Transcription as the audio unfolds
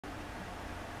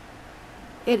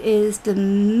It is the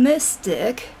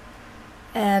Mystic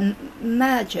and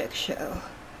Magic show.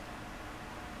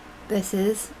 This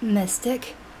is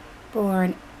Mystic,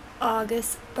 born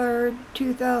August 3rd,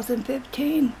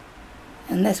 2015.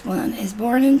 And this one is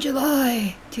born in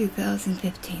July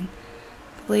 2015.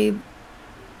 I believe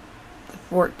the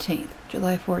 14th,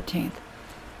 July 14th.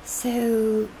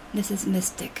 So, this is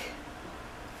Mystic.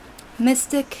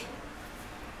 Mystic,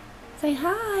 say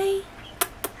hi.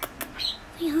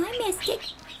 Say hi, Mystic.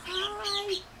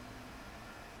 Hi.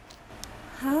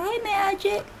 Hi,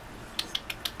 Magic.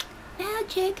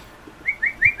 Magic.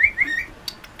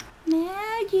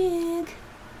 Magic.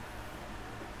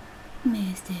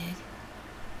 Mystic.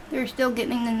 They're still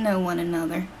getting to know one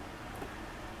another.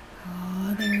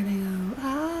 Oh, there they go.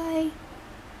 Hi.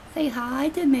 Say hi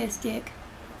to Mystic.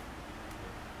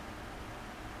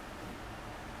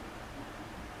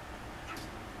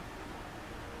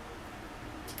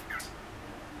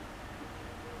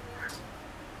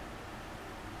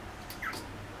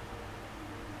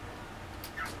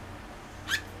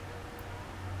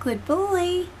 Good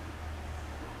boy.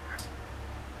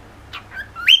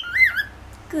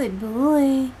 Good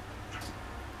boy.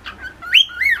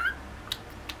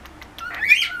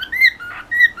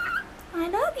 I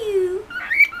love you.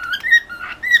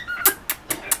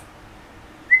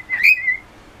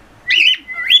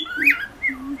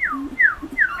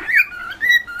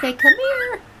 Say, come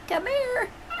here. Come here.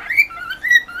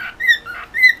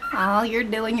 Oh, you're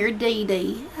doing your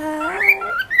dee-dee.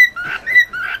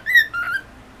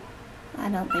 I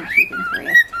don't think she's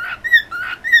impressed.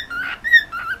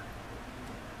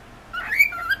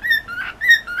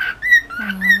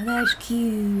 Oh, that's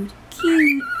cute.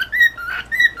 Cute.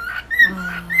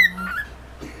 Oh.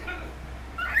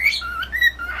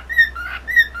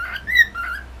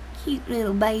 Cute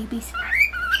little babies.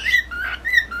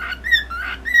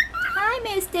 Hi,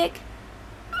 Mystic.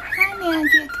 Hi,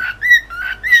 Magic.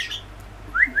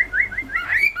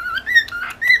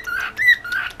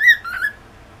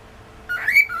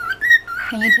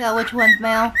 Can you tell which one's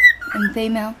male and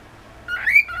female?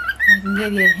 I can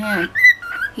give you a hint.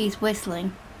 He's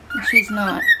whistling, and she's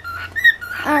not.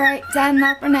 Alright, time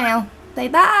up for now. Say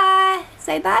bye!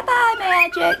 Say bye-bye,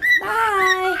 Magic!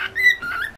 Bye!